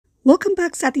Welcome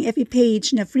back sa ating FB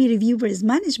page na free reviewer is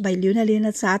managed by Leonalyn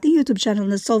at sa ating YouTube channel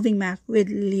na Solving Math with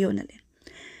Leonalyn.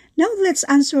 Now, let's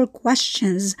answer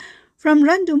questions from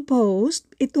random post.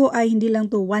 Ito ay hindi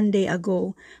lang to 1 day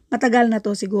ago. Matagal na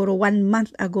to, siguro 1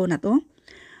 month ago na to.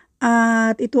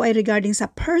 At ito ay regarding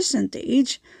sa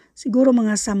percentage. Siguro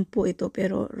mga 10 ito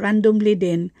pero randomly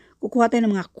din. Kukuha tayo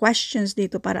ng mga questions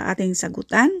dito para ating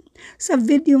sagutan. Sa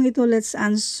video ito, let's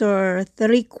answer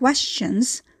 3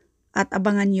 questions at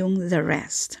abangan yung the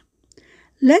rest.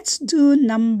 Let's do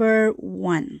number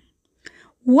 1.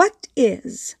 What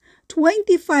is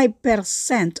 25%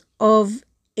 of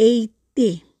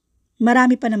 80?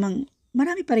 Marami pa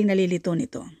rin nalilito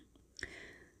nito.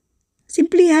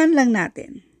 Simplihan lang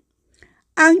natin.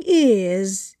 Ang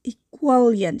is,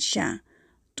 equal yan siya.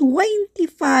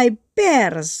 25%,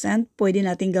 pwede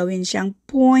natin gawin siyang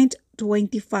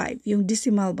 0.25, yung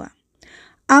decimal ba?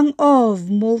 Ang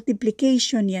of,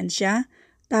 multiplication yan siya,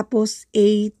 tapos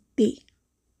 80.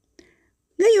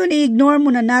 Ngayon, i-ignore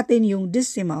muna natin yung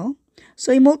decimal.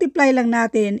 So, i-multiply lang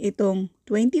natin itong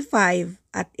 25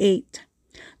 at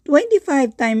 8.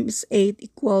 25 times 8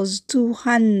 equals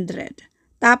 200.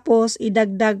 Tapos,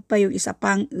 idagdag pa yung isa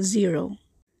pang 0.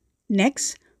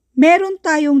 Next, meron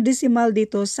tayong decimal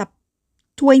dito sa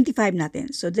 25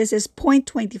 natin. So, this is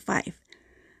 0.25.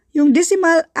 Yung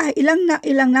decimal,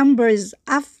 ilang numbers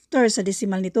after sa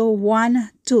decimal nito?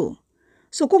 1, 2.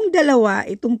 So, kung dalawa,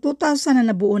 itong 2,000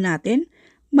 na nabuo natin,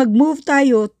 mag-move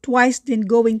tayo twice din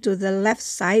going to the left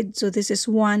side. So, this is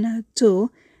 1,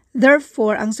 2.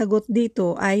 Therefore, ang sagot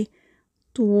dito ay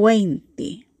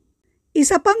 20.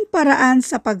 Isa pang paraan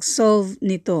sa pag-solve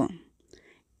nito.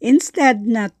 Instead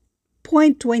na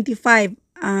 0.25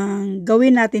 ang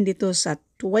gawin natin dito sa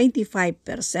 25%,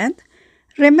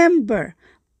 remember,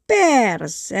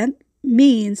 percent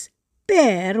means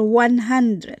per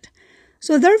 100.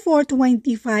 So therefore,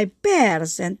 25%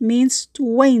 means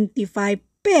 25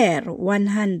 per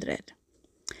 100.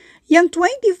 Yung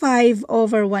 25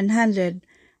 over 100,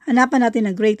 hanapan natin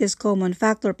ang greatest common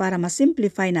factor para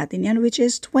ma-simplify natin yan, which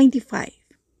is 25.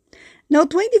 Now,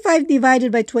 25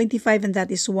 divided by 25, and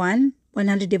that is 1.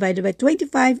 100 divided by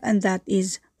 25, and that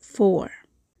is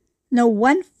 4. Now,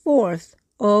 1/4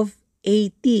 of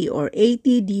 80 or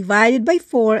 80 divided by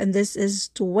 4, and this is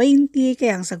 20,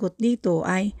 kaya ang sagot dito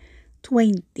ay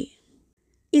 20.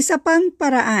 Isa pang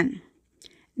paraan.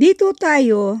 Dito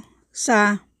tayo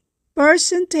sa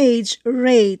percentage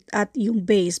rate at yung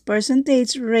base.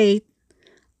 Percentage rate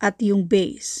at yung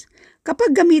base.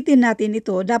 Kapag gamitin natin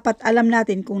ito, dapat alam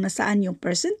natin kung nasaan yung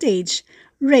percentage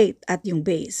rate at yung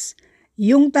base.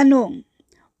 Yung tanong,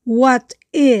 what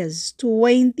is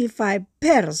 25%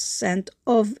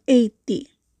 of 80?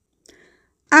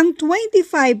 Ang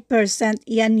 25%,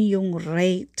 yan yung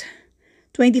rate.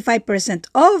 25%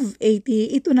 of 80,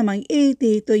 ito namang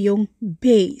 80, ito yung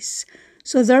base.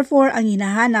 So therefore, ang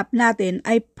hinahanap natin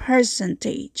ay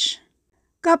percentage.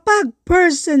 Kapag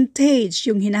percentage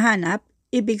yung hinahanap,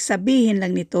 ibig sabihin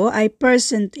lang nito ay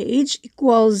percentage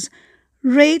equals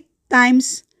rate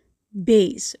times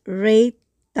base. Rate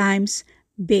times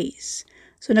base.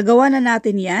 So, nagawa na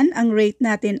natin yan. Ang rate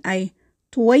natin ay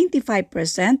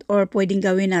 25% or pwedeng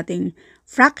gawin nating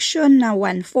fraction na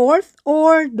 1/4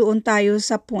 or doon tayo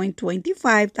sa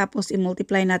 0.25 tapos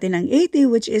i-multiply natin ang 80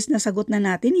 which is nasagot na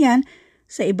natin yan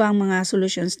sa ibang mga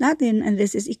solutions natin and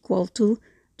this is equal to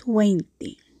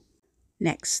 20.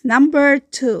 Next, number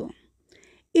 2.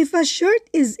 If a shirt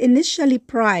is initially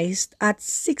priced at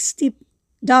 $60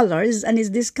 and is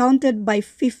discounted by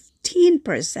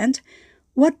 15%,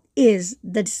 what is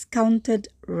the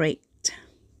discounted rate?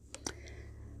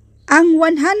 Ang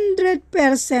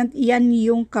 100% yan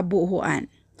yung kabuuan.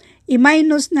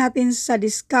 I-minus natin sa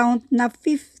discount na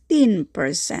 15%.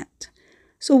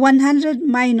 So 100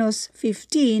 minus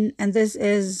 15 and this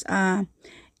is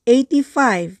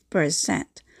 85%.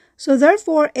 So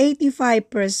therefore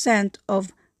 85%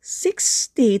 of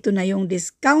 60, ito na yung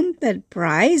discounted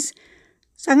price.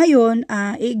 Sa ngayon,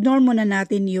 i-ignore muna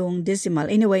natin yung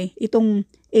decimal. Anyway, itong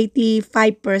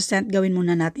 85% gawin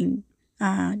muna natin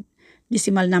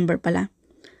decimal number pala.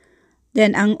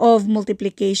 Then, ang of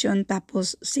multiplication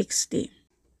tapos 60.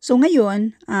 So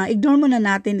ngayon, ignore muna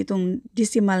natin itong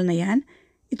decimal na yan.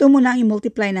 Ito muna ang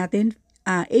i-multiply natin.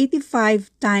 85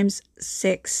 times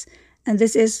 6. And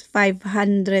this is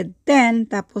 510.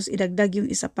 Tapos idagdag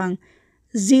yung isa pang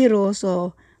 0.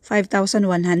 So,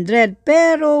 5,100.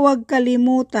 Pero wag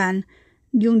kalimutan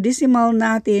yung decimal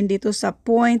natin dito sa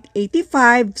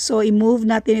 0.85. So, i-move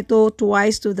natin ito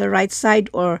twice to the right side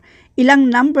or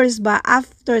ilang numbers ba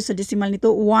after sa decimal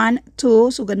nito? 1, 2.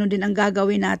 So, ganun din ang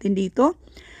gagawin natin dito.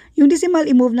 Yung decimal,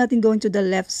 i-move natin going to the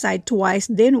left side twice.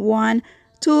 Then 1,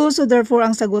 2. So therefore,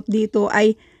 ang sagot dito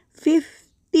ay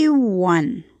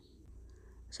 51.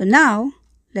 So now,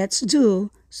 let's do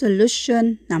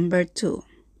solution number 2.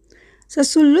 Sa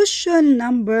solution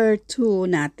number 2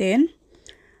 natin,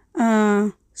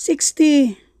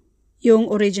 60 yung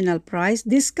original price.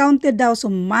 Discounted daw, so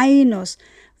minus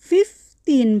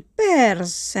 15%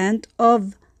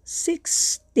 of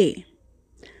 60.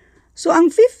 So,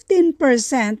 ang 15%,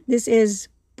 this is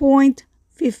 0.15,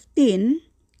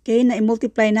 okay, na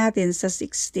i-multiply natin sa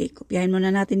 60. Kopyahin muna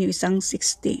natin yung isang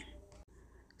 60.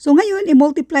 So, ngayon,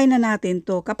 i-multiply na natin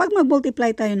to. Kapag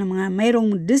mag-multiply tayo ng mga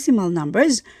mayroong decimal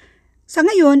numbers, sa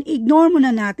ngayon, ignore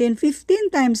muna natin 15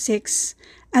 times 6,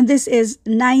 and this is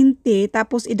 90,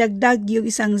 tapos idagdag yung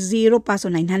isang 0 pa, so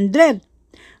 900.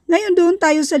 Ngayon, doon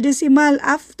tayo sa decimal.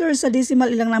 After sa decimal,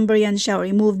 ilang number yan siya? Or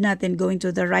i-move natin going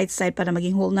to the right side para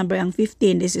maging whole number ang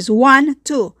 15. This is 1,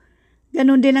 2.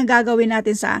 Ganun din ang gagawin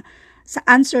natin sa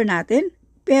answer natin.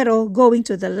 Pero going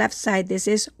to the left side,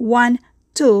 this is 1,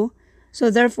 2.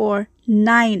 So therefore,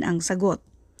 9 ang sagot.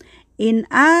 In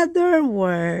other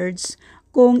words,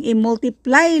 kung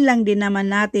i-multiply lang din naman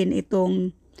natin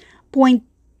itong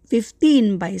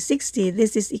 0.15 by 60,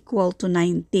 this is equal to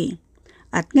 90.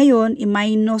 At ngayon,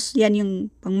 i-minus yan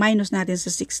yung pang-minus natin sa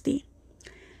 60.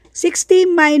 60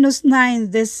 minus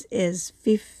 9, this is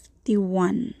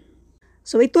 51.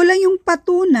 So, ito lang yung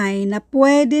patunay na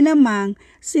pwede namang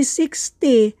si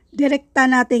 60 direkta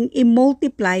nating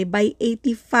i-multiply by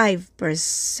 85%.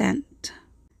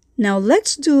 Now,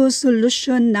 let's do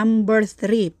solution number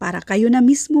 3 para kayo na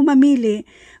mismo mamili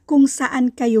kung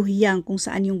saan kayo hiyang, kung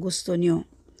saan yung gusto nyo.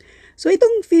 So,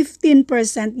 itong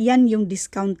 15%, yan yung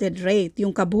discounted rate.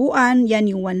 Yung kabuuan,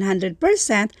 yan yung 100%.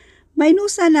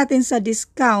 Minusan natin sa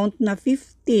discount na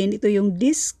 15. Ito yung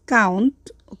discount,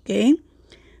 okay?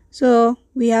 So,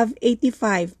 we have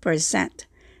 85%.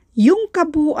 Yung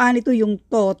kabuuan, ito yung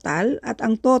total. At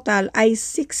ang total ay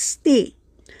 60.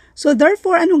 So,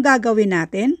 therefore, anong gagawin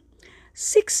natin?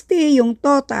 60 yung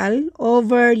total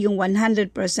over yung 100%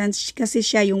 kasi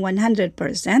siya yung 100%.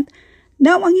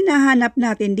 Now, ang hinahanap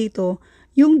natin dito,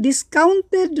 yung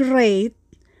discounted rate,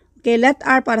 okay, let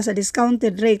R para sa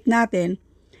discounted rate natin,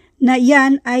 na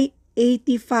yan ay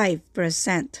 85%.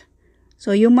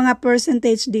 So, yung mga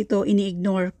percentage dito,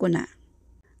 ini-ignore ko na.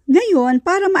 Ngayon,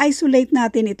 para ma-isolate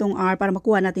natin itong R, para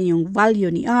makuha natin yung value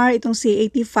ni R, itong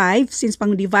C85, since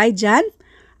pang-divide dyan,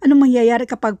 anong mangyayari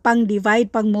kapag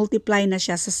pang-divide, pang-multiply na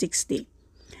siya sa 60?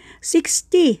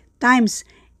 60 times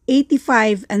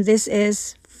 85, and this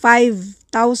is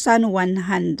 5,100.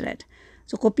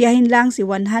 So, kopyahin lang si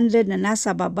 100 na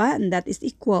nasa baba, and that is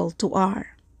equal to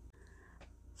R.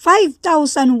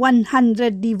 5,100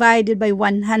 divided by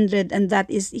 100, and that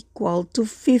is equal to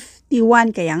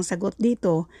 51. Kaya ang sagot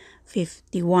dito,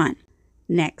 51.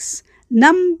 Next,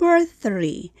 number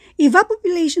 3. If a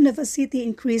population of a city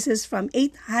increases from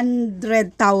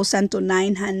 800,000 to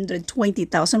 920,000,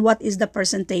 what is the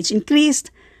percentage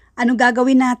increased? Anong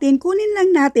gagawin natin? Kunin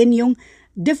lang natin yung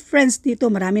difference dito.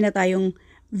 Marami na tayong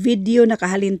video na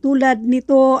kahalintulad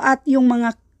nito at yung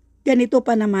mga ganito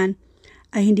pa naman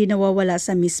ay hindi nawawala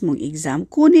sa mismong exam.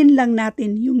 Kunin lang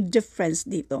natin yung difference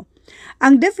dito.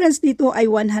 Ang difference dito ay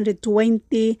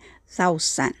 120,000.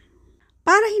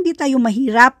 Para hindi tayo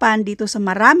mahirapan dito sa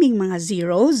maraming mga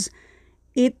zeros,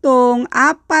 itong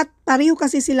 4, pareho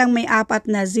kasi silang may 4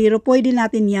 na 0, pwede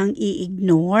natin yang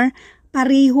i-ignore.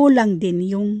 Pareho lang din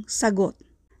yung sagot.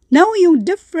 Now, yung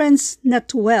difference na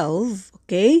 12,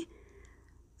 okay?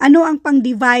 Ano ang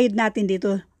pang-divide natin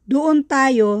dito? Doon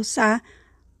tayo sa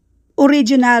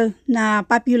original na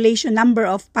population, number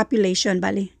of population,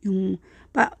 bali. Yung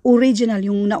original,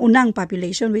 yung naunang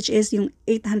population, which is yung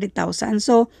 800,000.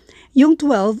 So, yung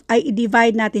 12 ay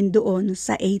i-divide natin doon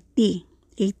sa 80.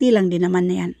 80 lang din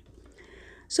naman na yan.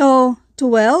 So,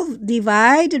 12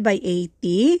 divided by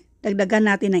 80. Dagdagan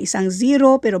natin ng isang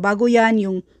 0, pero bago yan,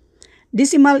 yung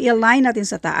decimal i-align natin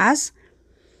sa taas.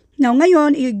 Now,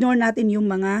 ngayon, i-ignore natin yung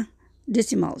mga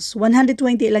decimals.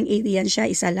 120 lang 80 yan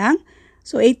siya, isa lang.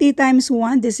 So, 80 times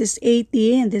 1, this is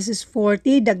 80, and this is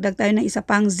 40. Dagdag tayo ng isa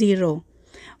pang 0.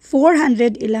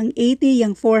 400, ilang 80,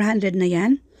 yung 400 na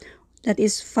yan. That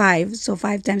is 5. So,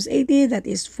 5 times 80, that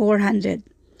is 400.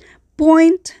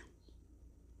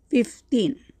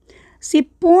 0.15. Si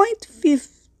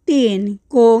 0.15,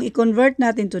 kung i-convert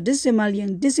natin to decimal,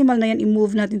 yung decimal na yan,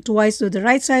 i-move natin twice to the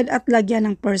right side at lagyan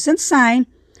ng percent sign.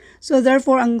 So,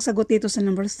 therefore, ang sagot dito sa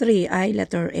number 3 ay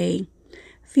letter A,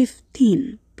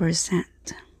 15%.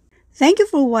 Thank you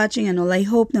for watching and all. I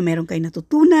hope na meron kayo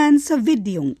natutunan sa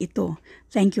videong ito.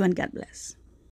 Thank you and God bless.